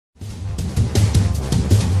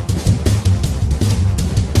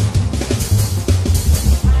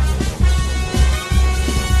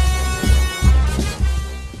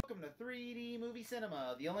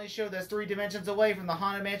only show that's 3 dimensions away from the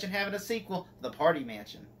Haunted Mansion having a sequel, The Party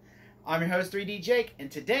Mansion. I'm your host, 3D Jake, and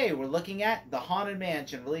today we're looking at The Haunted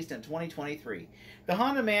Mansion, released in 2023. The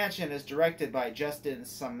Haunted Mansion is directed by Justin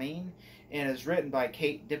Samain and is written by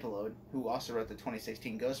Kate Dippold, who also wrote the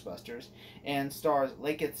 2016 Ghostbusters, and stars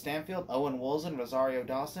Lakeith Stanfield, Owen Wilson, Rosario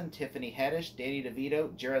Dawson, Tiffany Haddish, Danny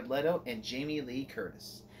DeVito, Jared Leto, and Jamie Lee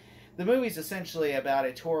Curtis. The movie is essentially about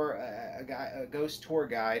a ghost tour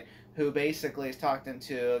guide who basically is talked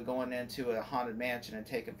into going into a haunted mansion and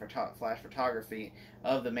taking flash photography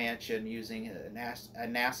of the mansion using a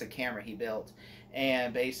NASA camera he built.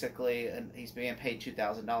 And basically, he's being paid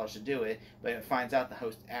 $2,000 to do it, but it finds out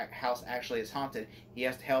the house actually is haunted. He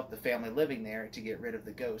has to help the family living there to get rid of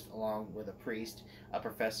the ghost, along with a priest, a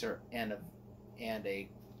professor, and a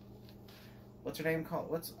what's her name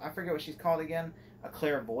called? I forget what she's called again. A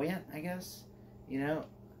clairvoyant, I guess. You know?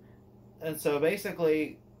 And so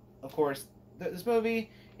basically, of course, this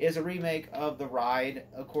movie is a remake of The Ride.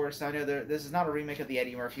 Of course, I know this is not a remake of the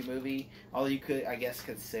Eddie Murphy movie, although you could, I guess,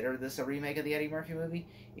 consider this a remake of the Eddie Murphy movie,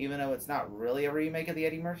 even though it's not really a remake of the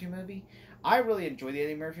Eddie Murphy movie. I really enjoy the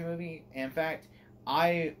Eddie Murphy movie. In fact,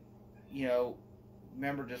 I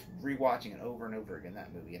remember just rewatching it over and over again,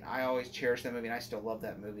 that movie, and I always cherish that movie, and I still love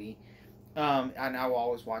that movie. And I will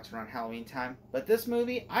always watch it around Halloween time. But this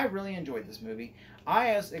movie, I really enjoyed this movie.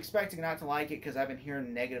 I was expecting not to like it because I've been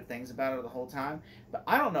hearing negative things about it the whole time. But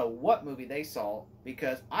I don't know what movie they saw,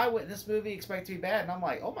 because I went in this movie expecting to be bad, and I'm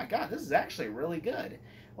like, oh my god, this is actually really good.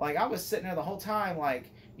 Like, I was sitting there the whole time, like,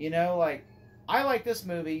 I like this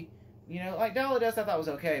movie. Like Dial of Death I thought was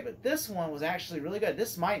okay, but this one was actually really good.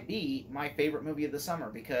 This might be my favorite movie of the summer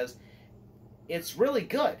because it's really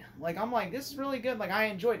good. Like, I'm like, this is really good. Like, I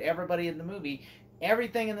enjoyed everybody in the movie.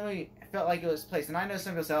 Everything in the movie felt like it was placed. And I know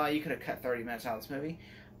some people say, oh, you could have cut 30 minutes out of this movie.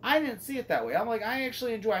 I didn't see it that way. I'm like, I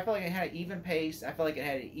actually enjoy it. I felt like it had an even pace. I felt like it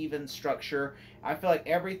had an even structure. I feel like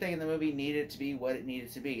everything in the movie needed to be what it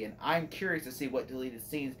needed to be. And I'm curious to see what deleted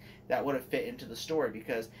scenes that would have fit into the story.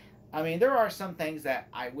 Because, I mean, there are some things that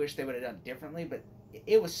I wish they would have done differently. But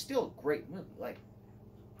it was still a great movie.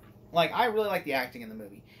 Like, I really like the acting in the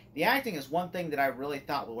movie. The acting is one thing that I really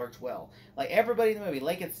thought worked well. Like, everybody in the movie,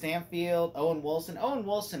 Lakeith Stanfield, Owen Wilson. Owen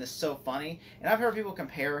Wilson is so funny. And I've heard people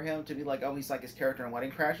compare him to be like, oh, he's like his character in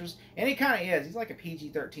Wedding Crashers. And he kind of is. He's like a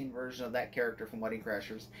PG-13 version of that character from Wedding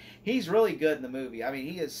Crashers. He's really good in the movie. I mean,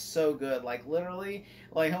 he is so good. Like, literally,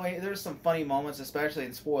 like, there's some funny moments, especially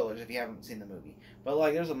in spoilers if you haven't seen the movie. But,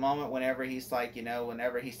 like, there's a moment whenever he's like,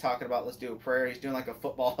 whenever he's talking about let's do a prayer, he's doing like a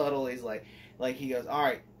football huddle. He's like he goes, all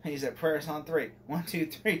right. He said, prayers on 3. 1, 2,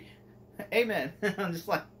 3. Amen. I'm just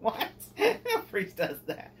like, what? No priest does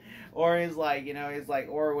that. Or he's like,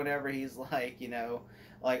 or whenever he's like, I'm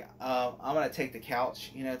going to take the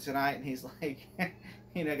couch, tonight. And he's like,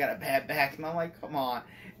 got a bad back. And I'm like, come on,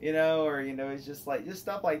 or, it's just like, just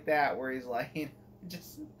stuff like that where he's like,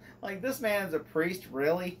 just like, this man is a priest,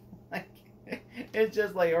 really? Like, it's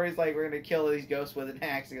just like, or he's like, we're going to kill these ghosts with an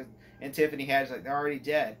axe. And Tiffany Haddish, like, they're already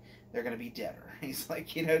dead. They're going to be deader. He's like,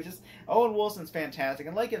 just, Owen Wilson's fantastic.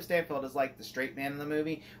 And Lakeith Stanfield is like the straight man in the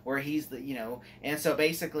movie, where he's the, and so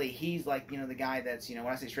basically he's like, the guy that's, when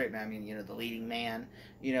I say straight man, I mean, the leading man,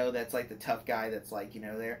 that's like the tough guy that's like,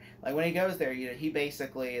 there. Like, when he goes there, he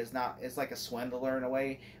basically is not, it's like a swindler in a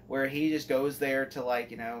way, where he just goes there to like,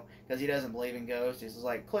 because he doesn't believe in ghosts. He's just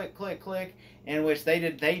like, click, click, click. In which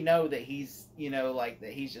they know that he's, like,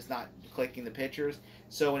 that he's just not clicking the pictures.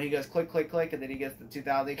 So when he goes click, click, click, and then he gets the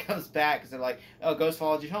 2,000, he comes back, because they're like, oh, ghost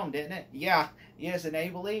followed you home, didn't it? Yeah. Yes, and now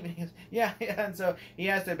you believe? And he goes, yeah. And so he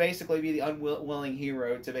has to basically be the unwilling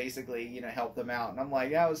hero to basically, help them out. And I'm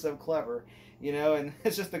like, that was so clever, and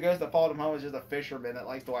it's just the ghost that followed him home is just a fisherman that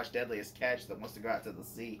likes to watch Deadliest Catch that wants to go out to the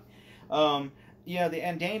sea. And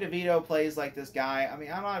Danny DeVito plays like this guy. I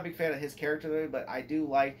mean, I'm not a big fan of his character, but I do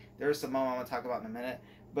like, there's some moment I'm going to talk about in a minute.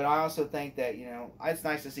 But I also think that, it's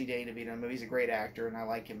nice to see Danny DeVito in a movie. He's a great actor, and I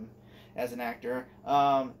like him as an actor.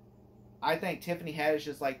 I think Tiffany Haddish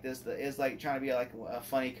is like this, is like trying to be like a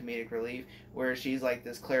funny comedic relief, where she's like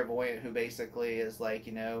this clairvoyant who basically is like,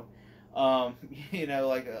 also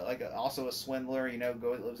a swindler,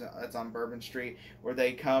 that's on Bourbon Street, where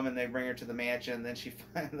they come and they bring her to the mansion, and then she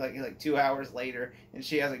finds like 2 hours later, and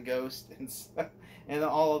she has a ghost, and so, and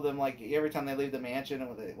all of them, like, every time they leave the mansion,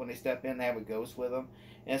 and when they step in, they have a ghost with them,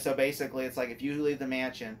 and so basically it's like, if you leave the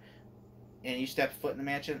mansion, and you step foot in the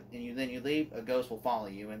mansion, and then you leave, a ghost will follow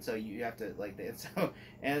you, and so you have to, like, so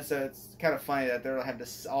it's kind of funny that they'll have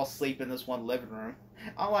to all sleep in this one living room.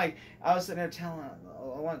 I was sitting there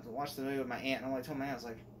I wanted to watch the movie with my aunt, and I told my aunt, I was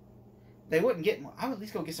like, they wouldn't get more, I would at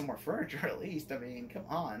least go get some more furniture, at least, I mean, come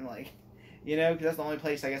on, like, You know, because that's the only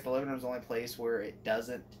place, I guess the living room's the only place where it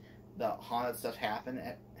doesn't, the haunted stuff happen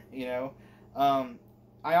at, you know. Um,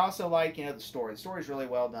 I also like, you know, the story. The story's really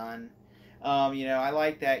well done. You know, I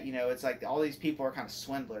like that, you know, it's like all these people are kind of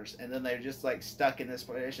swindlers, and then they're just like stuck in this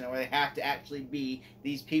position where they have to actually be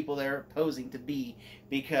these people they're posing to be,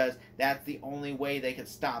 because that's the only way they can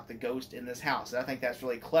stop the ghost in this house. And I think that's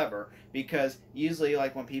really clever, because usually,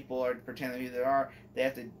 like, when people are pretending who they are, they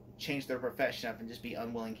have to change their profession up and just be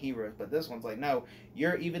unwilling heroes. But this one's like, no,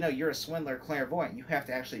 even though you're a swindler clairvoyant, you have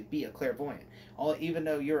to actually be a clairvoyant. Even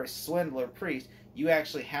though you're a swindler priest, you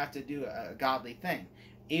actually have to do a godly thing.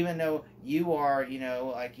 Even though you are, you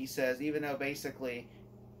know, like he says, even though basically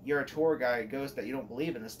you're a tour guide, ghost, that you don't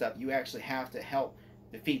believe in this stuff, you actually have to help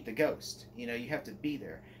defeat the ghost. You know, you have to be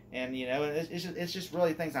there. And, you know, it's just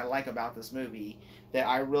really things I like about this movie that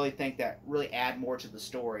I really think that really add more to the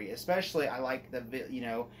story. Especially, I like the,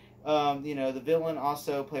 the villain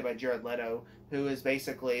also played by Jared Leto, who is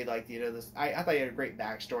basically like, you know, this. I thought he had a great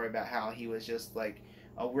backstory about how he was just like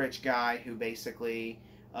a rich guy who basically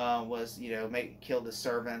was, you know, killed his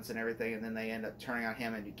servants and everything, and then they end up turning on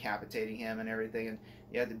him and decapitating him and everything, and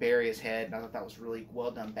you had to bury his head. And I thought that was really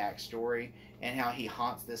well done backstory, and how he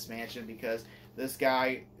haunts this mansion because this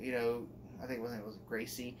guy, you know, I think it was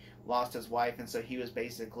Gracie, lost his wife, and so he was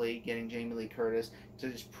basically getting Jamie Lee Curtis to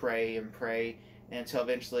just pray and pray until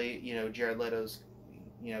eventually, you know, Jared Leto's,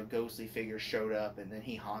 you know, ghostly figure showed up, and then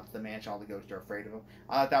he haunts the mansion. All the ghosts are afraid of him.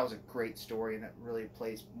 I thought that was a great story, and it really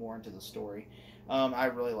plays more into the story. I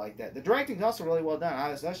really like that. The directing is also really well done.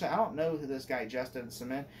 I don't know who this guy Justin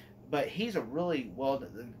Cement, but he's a really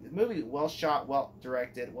the movie, well shot, well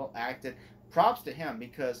directed, well acted. Props to him,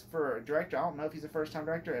 because for a director, I don't know if he's a first time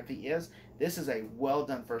director. If he is, this is a well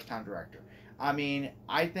done first time director. I mean,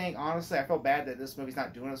 I think honestly, I feel bad that this movie's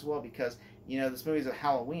not doing as well, because, you know, this movie's a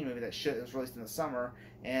Halloween movie that was released in the summer,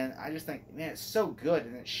 and I just think, man, it's so good,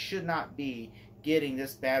 and it should not be getting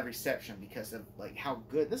this bad reception because of like how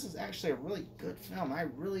good this is. Actually a really good film. I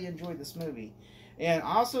really enjoyed this movie, and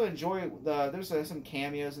I also enjoy there's some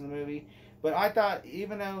cameos in the movie, but I thought,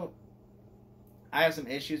 even though I have some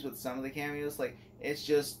issues with some of the cameos, like, it's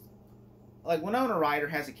just like Winona Ryder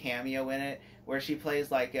has a cameo in it where she plays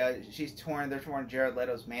like they're touring Jared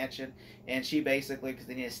Leto's mansion, and she basically, because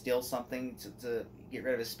they need to steal something to get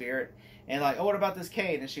rid of his spirit, and like, oh, what about this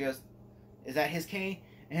cane? And she goes, is that his cane?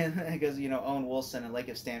 And it goes, you know, Owen Wilson and Lake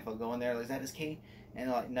of Stanfield go in there, like, is that his cane? And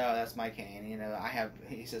they're like, no, that's my cane. You know,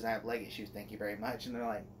 he says, I have leg issues, thank you very much. And they're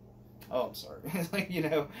like, oh, I'm sorry. It's like, you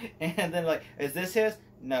know, and then like, is this his?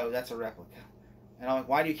 No, that's a replica. And I'm like,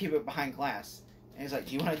 why do you keep it behind glass? And he's like,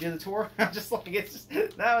 do you want to do the tour? I'm just like, it's just,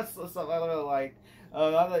 that was something I really liked.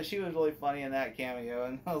 I thought she was really funny in that cameo,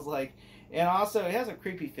 and I was like, and also it has a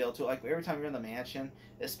creepy feel to it. Like, every time you're in the mansion,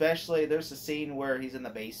 especially there's a scene where he's in the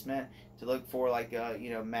basement to look for like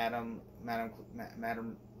you know, Madame,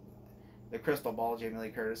 the crystal ball. Jamie Lee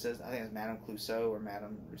Curtis is, I think it's Madame Clouseau or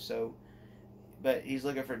Madame Rousseau, but he's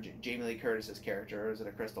looking for Jamie Lee Curtis's character. Or is it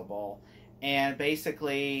a crystal ball? And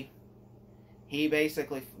he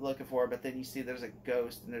basically looking for it, but then you see there's a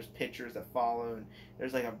ghost, and there's pictures that follow, and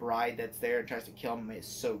there's like a bride that's there and tries to kill him. It's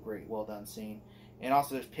so great, well done scene. And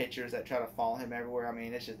also there's pictures that try to follow him everywhere. I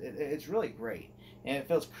mean, it's just it's really great, and it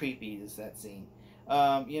feels creepy, is that scene.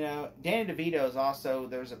 You know, Danny DeVito is also,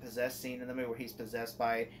 there's a possessed scene in the movie where he's possessed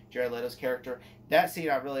by Jared Leto's character. That scene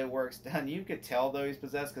really works done. You could tell though he's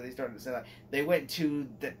possessed, because he's starting to say like, they went to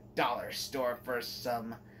the dollar store for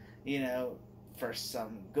some, you know, for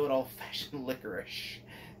some good old fashioned licorice,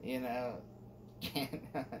 you know,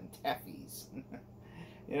 taffies.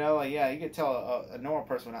 You know, like, yeah, you could tell a normal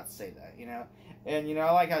person would not say that, you know. And, you know,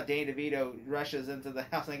 I like how Danny DeVito rushes into the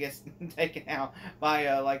house and gets taken out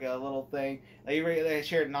by like a little thing. Like,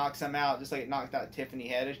 Sharon knocks him out, just like it knocked out Tiffany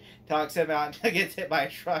Haddish. Talks him out and gets hit by a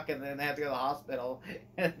truck, and then they have to go to the hospital.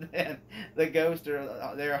 And then the ghosts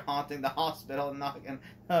are there haunting the hospital and knocking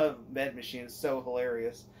the bed machine. It's so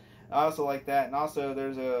hilarious. I also like that. And also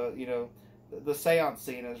there's you know, the seance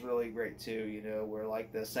scene is really great too, you know, where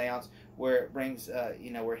like the seance where it brings,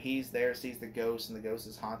 you know, where he's there, sees the ghost, and the ghost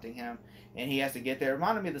is haunting him, and he has to get there. It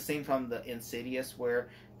reminded me of the scene from the Insidious where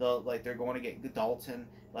they're going to get Dalton,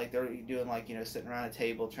 like they're doing like, you know, sitting around a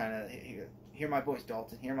table trying to hear my voice,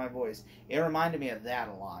 Dalton, hear my voice. It reminded me of that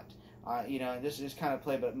a lot. You know, and just kind of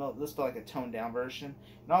play, but this felt like a toned down version.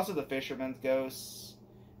 And also the fisherman's ghosts,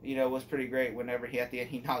 you know, was pretty great. Whenever at the end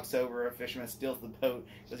he knocks over a fisherman, steals the boat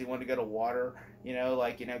because he wanted to go to water, you know,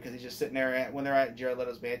 like, you know, because he's just sitting there when they're at Jared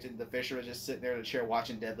Leto's mansion, the fisherman's just sitting there in a chair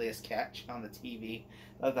watching Deadliest Catch on the TV.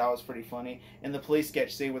 I thought that was pretty funny. And the police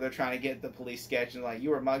sketch scene where they're trying to get the police sketch, and like, you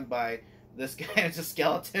were mugged by this guy is a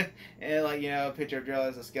skeleton, and like, you know, a picture of Joe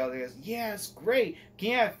as a skeleton. He goes, yeah, it's great. Can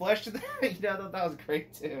you add flesh to that? You know, I thought that was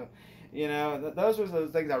great too. You know, those were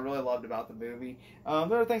those things I really loved about the movie. There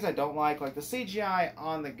are things I don't like the CGI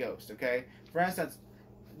on the ghost. Okay, for instance,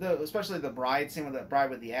 especially the bride scene with the bride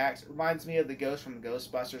with the axe reminds me of the ghost from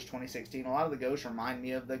Ghostbusters 2016. A lot of the ghosts remind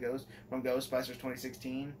me of the ghost from Ghostbusters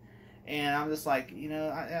 2016. And I'm just like, you know,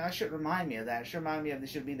 I should remind me of that. It should remind me of they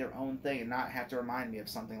should be their own thing and not have to remind me of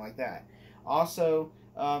something like that. Also,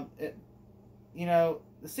 you know,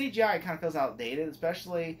 the CGI kind of feels outdated,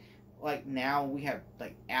 especially like now we have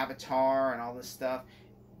like Avatar and all this stuff.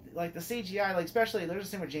 Like the CGI, like especially there's a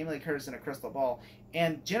scene with Jamie Lee Curtis in A Crystal Ball,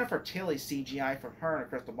 and Jennifer Tilly's CGI from her in A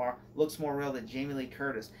Crystal Ball looks more real than Jamie Lee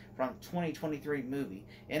Curtis from 2023 movie.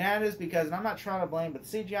 And that is because, and I'm not trying to blame, but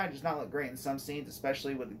the CGI does not look great in some scenes,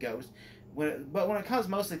 especially with the ghost. But when it comes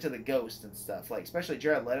mostly to the ghost and stuff, like especially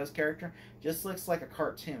Jared Leto's character, just looks like a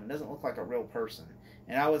cartoon. It doesn't look like a real person.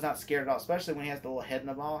 And I was not scared at all, especially when he has the little head in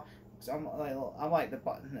the ball. So I'm like the,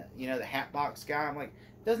 you know, the hat box guy. I'm like,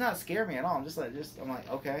 it does not scare me at all. I'm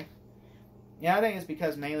like, okay. Yeah, I think it's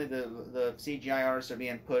because mainly the CGI artists are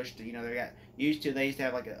being pushed. You know, they used to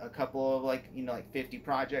have like a couple of like, you know, like 50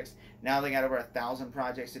 projects. Now they got over 1,000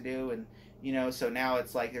 projects to do, and you know, so now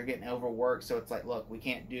it's like they're getting overworked. So it's like, look, we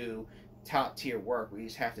can't do top tier work. We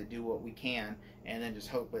just have to do what we can, and then just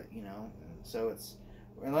hope it, you know. So it's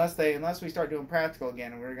unless we start doing practical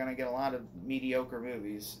again, we're gonna get a lot of mediocre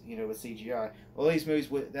movies, you know, with CGI. Well, at least movies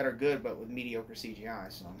that are good but with mediocre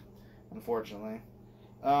CGI. So, unfortunately.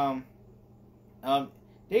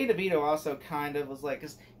 Danny DeVito also kind of was like,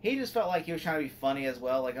 because he just felt like he was trying to be funny as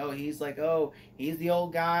well. Like, he's the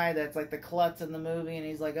old guy that's like the klutz in the movie, and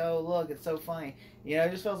he's like, oh, look, it's so funny. You know,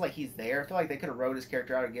 it just feels like he's there. I feel like they could have wrote his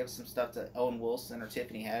character out or give some stuff to Owen Wilson or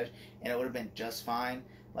Tiffany Haddish, and it would have been just fine.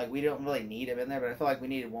 Like, we don't really need him in there, but I feel like we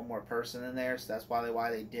needed one more person in there, so that's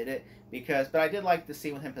why they did it. But I did like the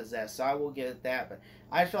scene with him possessed, so I will give it that. But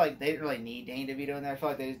I feel like they didn't really need Danny DeVito in there. I feel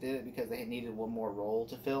like they just did it because they needed one more role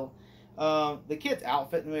to fill. The kid's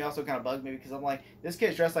outfit in the movie also kind of bugged me because I'm like, this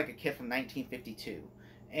kid's dressed like a kid from 1952.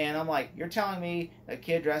 And I'm like, you're telling me a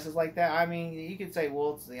kid dresses like that? I mean, you could say,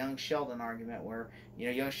 well, it's the young Sheldon argument where, you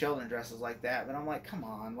know, young Sheldon dresses like that. But I'm like, come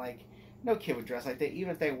on, like, no kid would dress like that.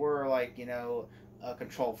 Even if they were, like, you know, a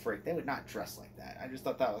control freak, they would not dress like that. I just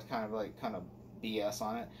thought that was kind of BS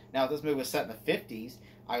on it. Now, if this movie was set in the 50s,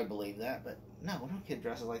 I would believe that. But no kid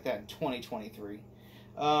dresses like that in 2023.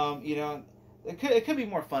 You know, it could be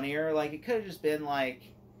more funnier. Like, it could have just been like,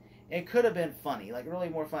 it could have been funny, like really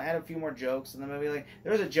more fun. Add a few more jokes in the movie. Like,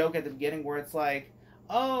 there was a joke at the beginning where it's like,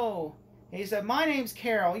 oh, he said, my name's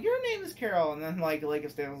Carol, your name is Carol, and then like Lake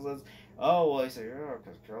of Stanley says, oh, well, he said, oh,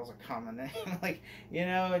 because Carol's a common name. Like, you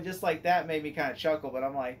know, and just like that made me kind of chuckle. But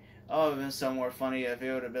I'm like, oh, it would have been so more funny if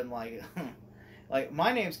it would have been like, like,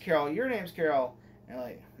 my name's Carol, your name's Carol, and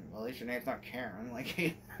like, well, at least your name's not Karen.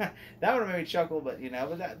 Like, that would have made me chuckle, but, you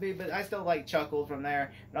know, but I still, like, chuckled from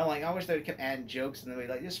there. But I'm like, I wish they would kept adding jokes in the movie,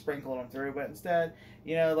 like, just sprinkle them through. But instead,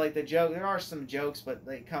 you know, like, there are some jokes, but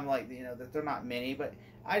they come, like, you know, they're not many. But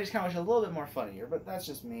I just kind of wish a little bit more funnier. But that's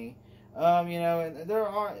just me. You know, and there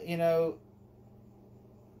are, you know,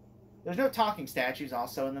 there's no talking statues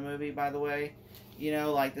also in the movie, by the way. You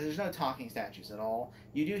know, like, there's no talking statues at all.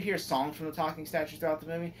 You do hear songs from the talking statues throughout the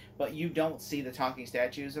movie, but you don't see the talking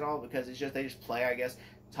statues at all because they just play, I guess,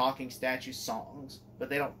 talking statue songs, but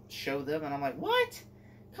they don't show them, and I'm like, what?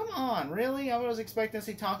 Come on, really? I was expecting to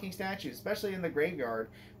see talking statues, especially in the graveyard.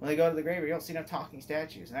 When they go to the graveyard, you don't see no talking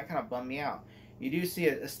statues, and that kind of bummed me out. You do see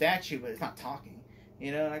a statue, but it's not talking,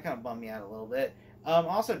 you know, and that kind of bummed me out a little bit.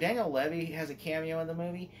 Also, Daniel Levy has a cameo in the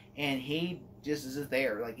movie, and he just is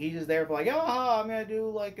there. Like, he's just there for like, oh, I'm going to do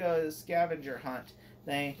like a scavenger hunt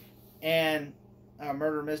thing, and a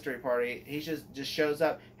murder mystery party. He just shows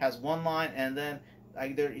up, has one line, and then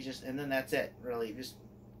like and then that's it, really.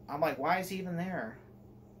 I'm like, why is he even there?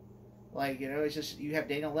 Like, you know, it's just, you have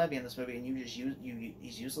Daniel Levy in this movie, and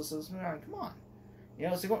he's useless in this movie. I mean, come on. You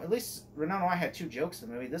know, so at least Renato and I had two jokes in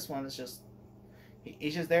the movie. This one is just,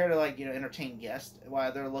 he's just there to, like, you know, entertain guests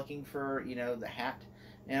while they're looking for, you know, the hat.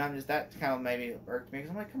 And that kind of maybe irked me,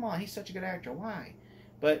 because I'm like, come on, he's such a good actor, why?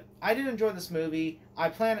 But I did enjoy this movie.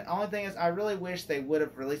 Only thing is, I really wish they would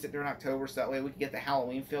have released it during October, so that way we could get the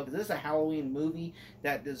Halloween feel, because this is a Halloween movie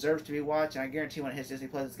that deserves to be watched, and I guarantee when it hits Disney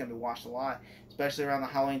Plus, it's going to be watched a lot, especially around the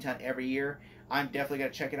Halloween time every year. I'm definitely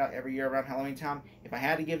going to check it out every year around Halloween time. If I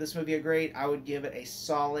had to give this movie a grade, I would give it a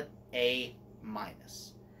solid A-.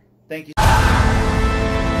 Thank you.